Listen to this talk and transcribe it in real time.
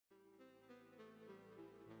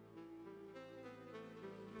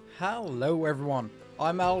Hello everyone,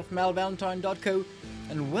 I'm Al from Valentyn.co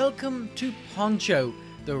and welcome to Poncho,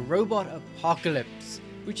 the Robot Apocalypse,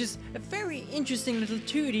 which is a very interesting little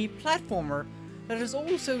 2D platformer that is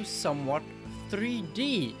also somewhat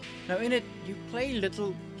 3D. Now in it, you play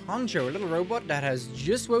little Poncho, a little robot that has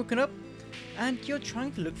just woken up, and you're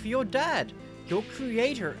trying to look for your dad, your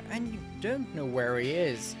creator, and you don't know where he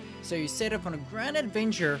is. So you set up on a grand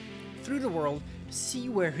adventure through the world to see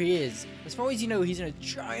where he is. As far as you know, he's in a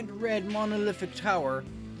giant red monolithic tower,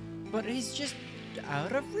 but he's just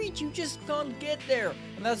out of reach. You just can't get there,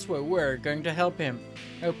 and that's where we're going to help him.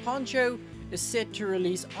 Now, Poncho is set to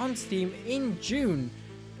release on Steam in June,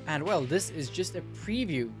 and well, this is just a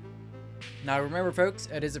preview. Now remember folks,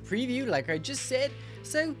 it is a preview like I just said,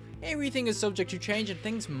 so everything is subject to change and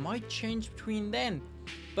things might change between then.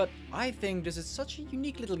 But I think this is such a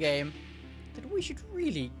unique little game that we should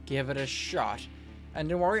really give it a shot. And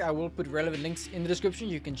don't worry, I will put relevant links in the description.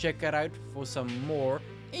 You can check that out for some more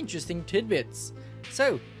interesting tidbits.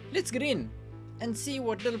 So let's get in and see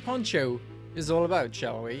what little Poncho is all about,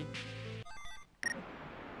 shall we?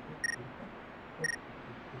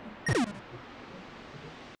 So,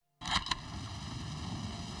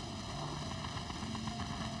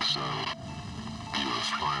 you have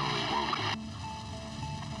finally woken.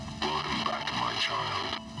 Welcome back, my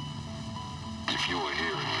child. If you are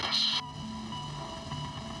hearing this,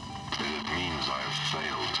 then it means I have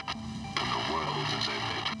failed, and the world has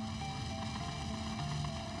ended.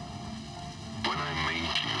 When I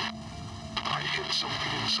made you, I hid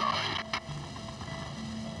something inside.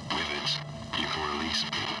 With it, you can release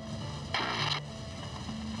me, and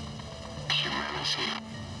humanity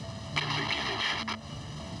can begin again.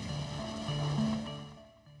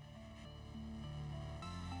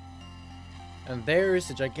 And there's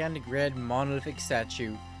a gigantic red monolithic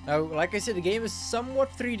statue. Now, like I said, the game is somewhat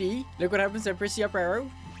 3D. Look what happens, I press the up arrow.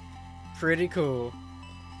 Pretty cool.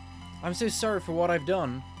 I'm so sorry for what I've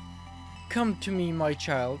done. Come to me, my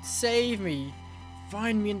child. Save me.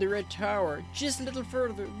 Find me in the red tower. Just a little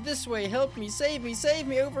further. This way. Help me. Save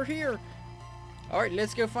me over here. Alright,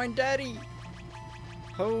 let's go find Daddy.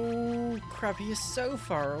 Oh, crap. He is so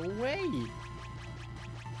far away.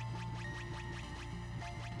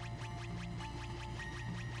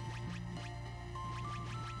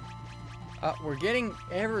 We're getting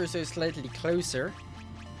ever so slightly closer.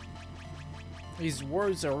 These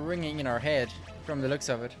words are ringing in our head from the looks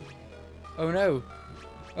of it. Oh no.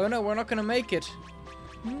 Oh no, we're not gonna make it.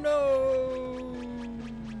 No.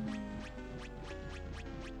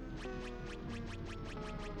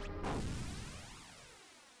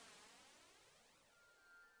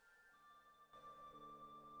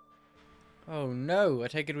 Oh no, I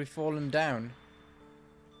take it we've fallen down.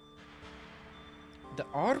 The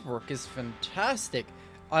artwork is fantastic.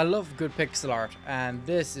 I love good pixel art, and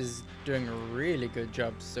this is doing a really good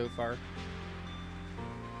job so far.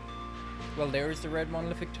 Well, there's the red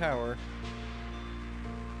monolithic tower.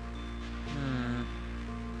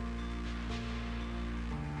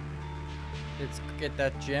 Let's get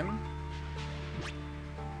that gem.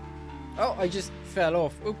 Oh, I just fell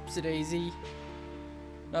off. Oopsie daisy.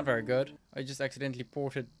 Not very good. I just accidentally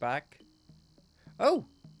ported back. Oh,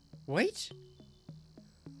 wait.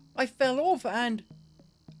 I fell off and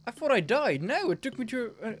I thought I died. No, it took me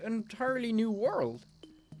to an entirely new world.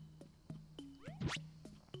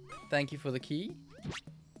 Thank you for the key.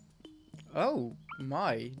 Oh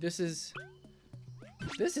my, this is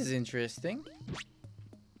interesting.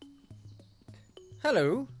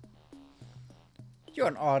 Hello. You're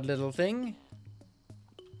an odd little thing.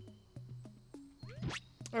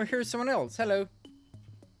 Oh, here's someone else. Hello.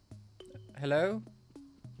 Hello?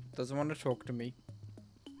 Doesn't want to talk to me.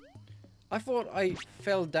 I thought I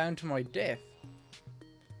fell down to my death.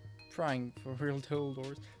 Trying for real toll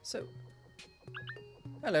doors. So,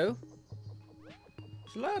 hello.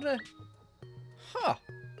 There's a lot of... Huh.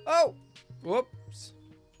 Oh! Whoops.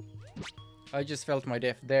 I just fell to my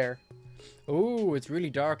death there. Oh, it's really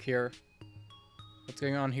dark here. What's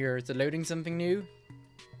going on here? Is it loading something new?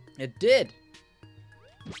 It did!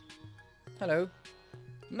 Hello.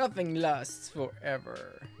 Nothing lasts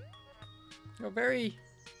forever. You're very...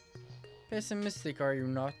 pessimistic, are you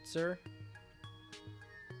not, sir?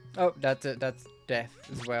 Oh, that's it. That's death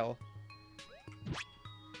as well.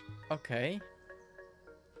 Okay.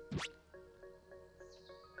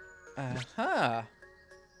 Aha.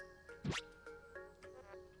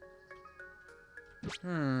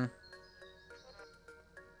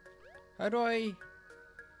 How do I...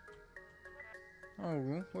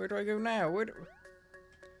 Oh, where do I go now?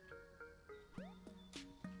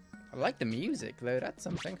 I like the music, though. That's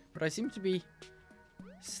something. But I seem to be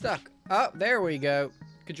stuck. Oh, there we go.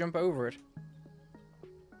 could jump over it.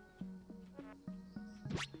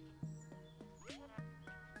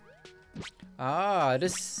 Ah,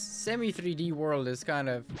 this semi-3D world is kind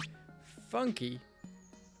of funky.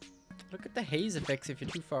 Look at the haze effects if you're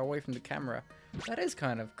too far away from the camera. That is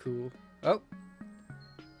kind of cool. Oh.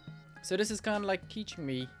 So this is kind of like teaching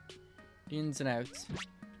me the ins and outs.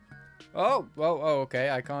 Oh, well, oh, okay.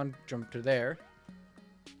 I can't jump to there.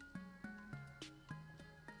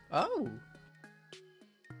 Oh.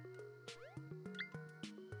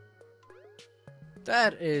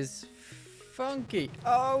 That is funky.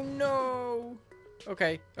 Oh no.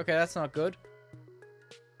 Okay, okay, that's not good.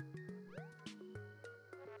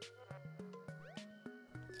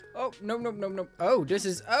 Oh, no, no, no, no. Oh, this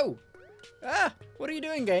is... Oh! Ah! What are you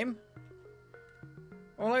doing, game?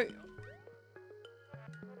 Oh,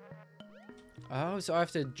 so I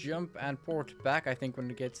have to jump and port back, I think,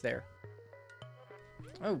 when it gets there.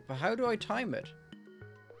 Oh, but how do I time it?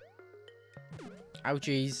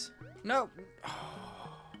 Ouchies. No!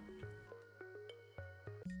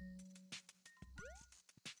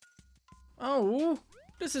 Oh!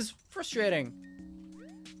 This is frustrating!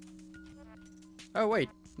 Oh, wait.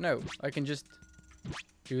 No, I can just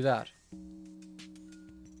do that.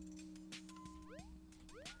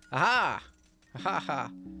 Aha! Ha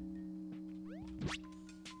ha!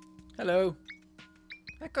 Hello.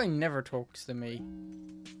 That guy never talks to me.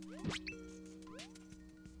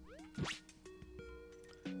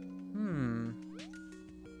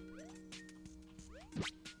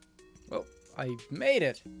 Well, I made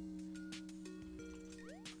it!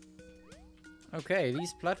 Okay,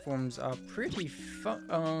 these platforms are pretty fun.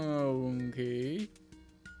 Okay.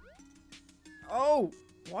 Oh!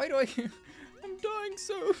 Why do I... I'm dying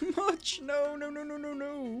so much! No, no, no, no, no,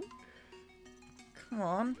 no! Come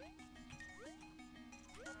on.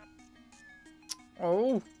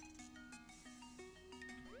 Oh!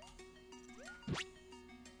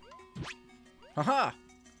 Haha!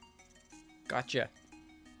 Gotcha.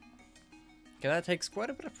 Okay, that takes quite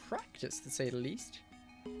a bit of practice, to say the least.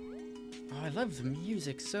 Oh, I love the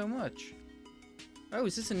music so much. Oh,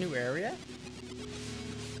 is this a new area?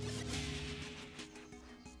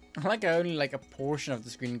 I like how only like a portion of the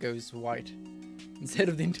screen goes white instead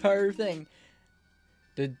of the entire thing.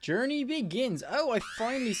 The journey begins. Oh, I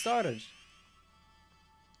finally started.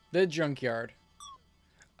 The junkyard.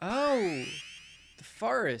 Oh, the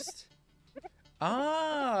forest.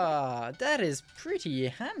 Ah, that is pretty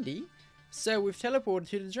handy. So we've teleported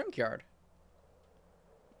to the junkyard.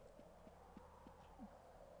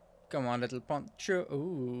 Come on, little Poncho.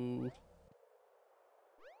 Ooh.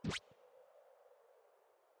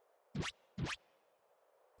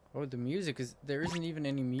 Oh, the music is... There isn't even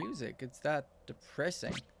any music. It's that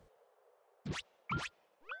depressing.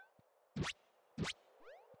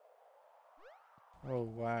 Oh,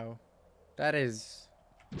 wow. That is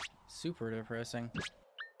super depressing.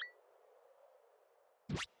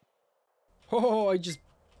 Oh, I just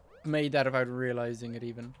made that without realizing it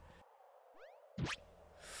even.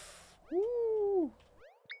 Woo.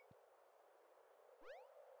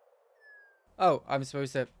 Oh, I'm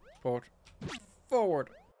supposed to port forward.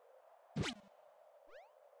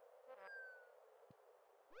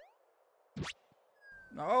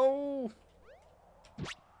 No.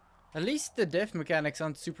 At least the death mechanics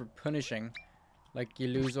aren't super punishing. Like you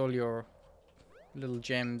lose all your little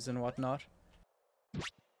gems and whatnot.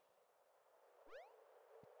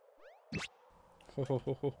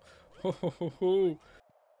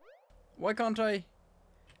 Why can't I?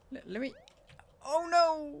 Let me. Oh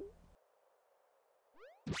no!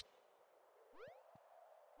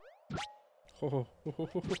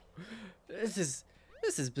 This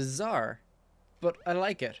is bizarre, but I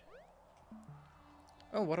like it.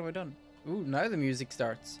 Oh, what have I done? Ooh, now the music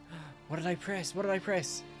starts. What did I press? What did I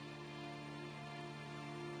press?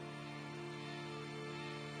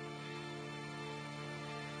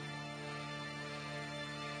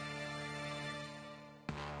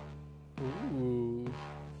 Ooh.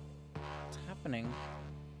 What's happening?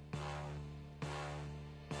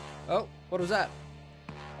 Oh, what was that?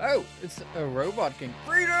 Oh, it's a robot king.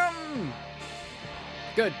 Freedom!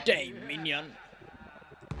 Good day, minion.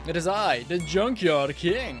 It is I, the Junkyard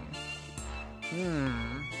King.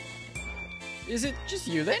 Is it just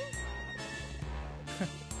you then?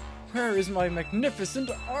 Where is my magnificent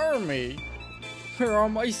army? Where are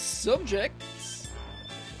my subjects?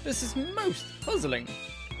 This is most puzzling.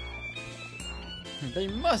 They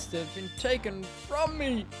must have been taken from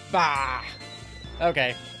me. Bah!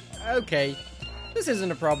 Okay, okay. This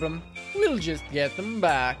isn't a problem. We'll just get them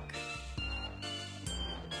back.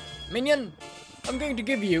 Minion, I'm going to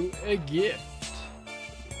give you a gift.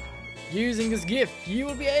 Using this gift, you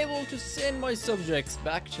will be able to send my subjects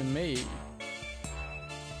back to me.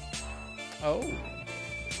 Oh.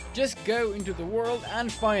 Just go into the world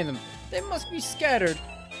and find them. They must be scattered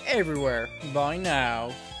everywhere by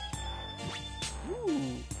now.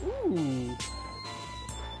 Ooh.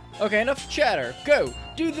 Okay, enough chatter. Go.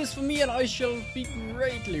 Do this for me and I shall be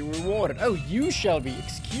greatly rewarded. Oh, you shall be.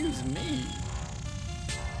 Excuse me.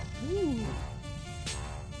 Ooh.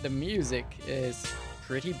 The music is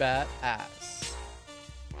pretty badass.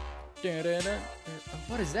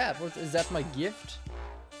 What is that? Is that my gift?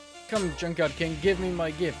 Come, Junkyard King, give me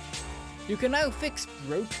my gift. You can now fix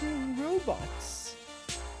broken robots.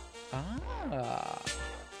 Ah.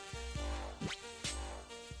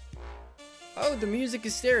 Oh, the music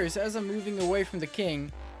is serious. As I'm moving away from the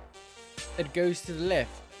king, it goes to the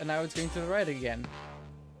left, and now it's going to the right again.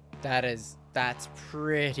 That's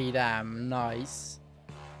pretty damn nice.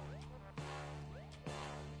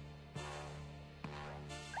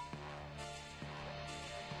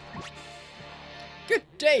 Good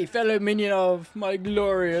day, fellow minion of my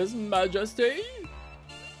glorious majesty.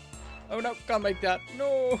 Oh no, can't make that.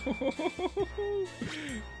 No.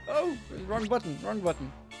 Oh, wrong button, wrong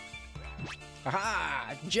button.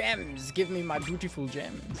 Aha! Gems! Give me my beautiful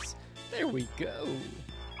gems. There we go.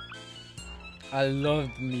 I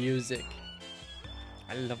love the music.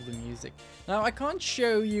 I love the music. Now, I can't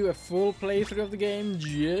show you a full playthrough of the game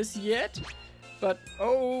just yet, but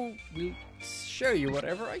oh, we'll show you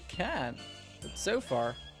whatever I can. But so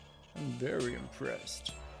far, I'm very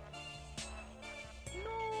impressed.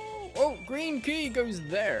 No! Oh, green key goes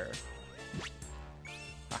there.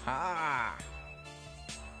 Aha!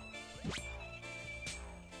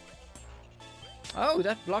 Oh,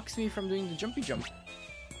 that blocks me from doing the jumpy jump.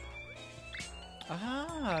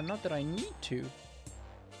 Ah, not that I need to.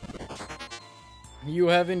 You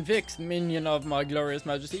have been fixed, minion of my glorious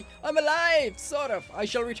majesty. I'm alive, sort of. I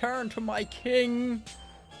shall return to my king.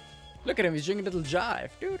 Look at him, he's doing a little jive.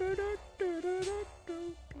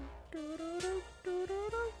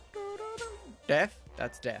 Death?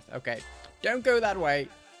 That's death. Okay. Don't go that way.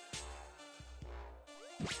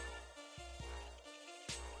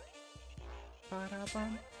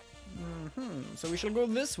 So we shall go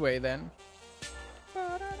this way then.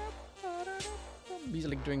 He's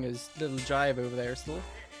like doing his little jive over there still.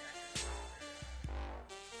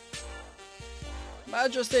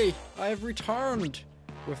 Majesty, I have returned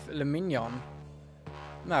with Le Mignon.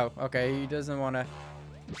 No, okay, he doesn't want to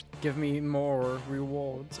give me more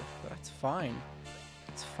rewards. But that's fine.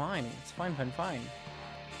 It's fine. It's fine.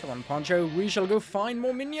 Come on, Poncho, we shall go find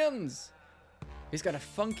more minions. He's got a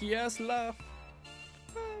funky ass laugh.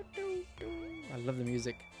 I love the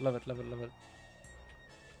music. Love it, love it, love it.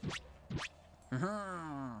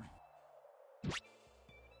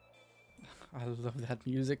 I love that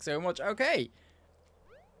music so much. Okay.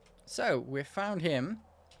 So, we found him.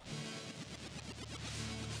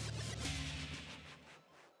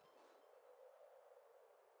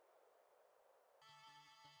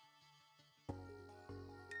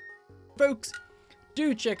 Folks,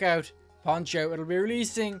 do check out Poncho. It'll be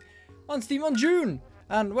releasing on Steam on June.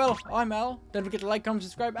 And, well, I'm Al. Don't forget to like, comment,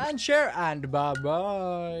 subscribe, and share. And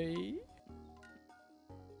bye-bye.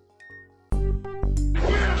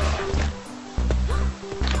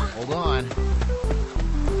 Hold on.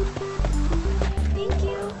 Thank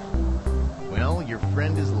you. Well, your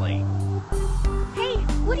friend is late. Hey,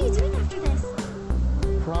 what are you doing after this?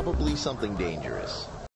 Probably something dangerous.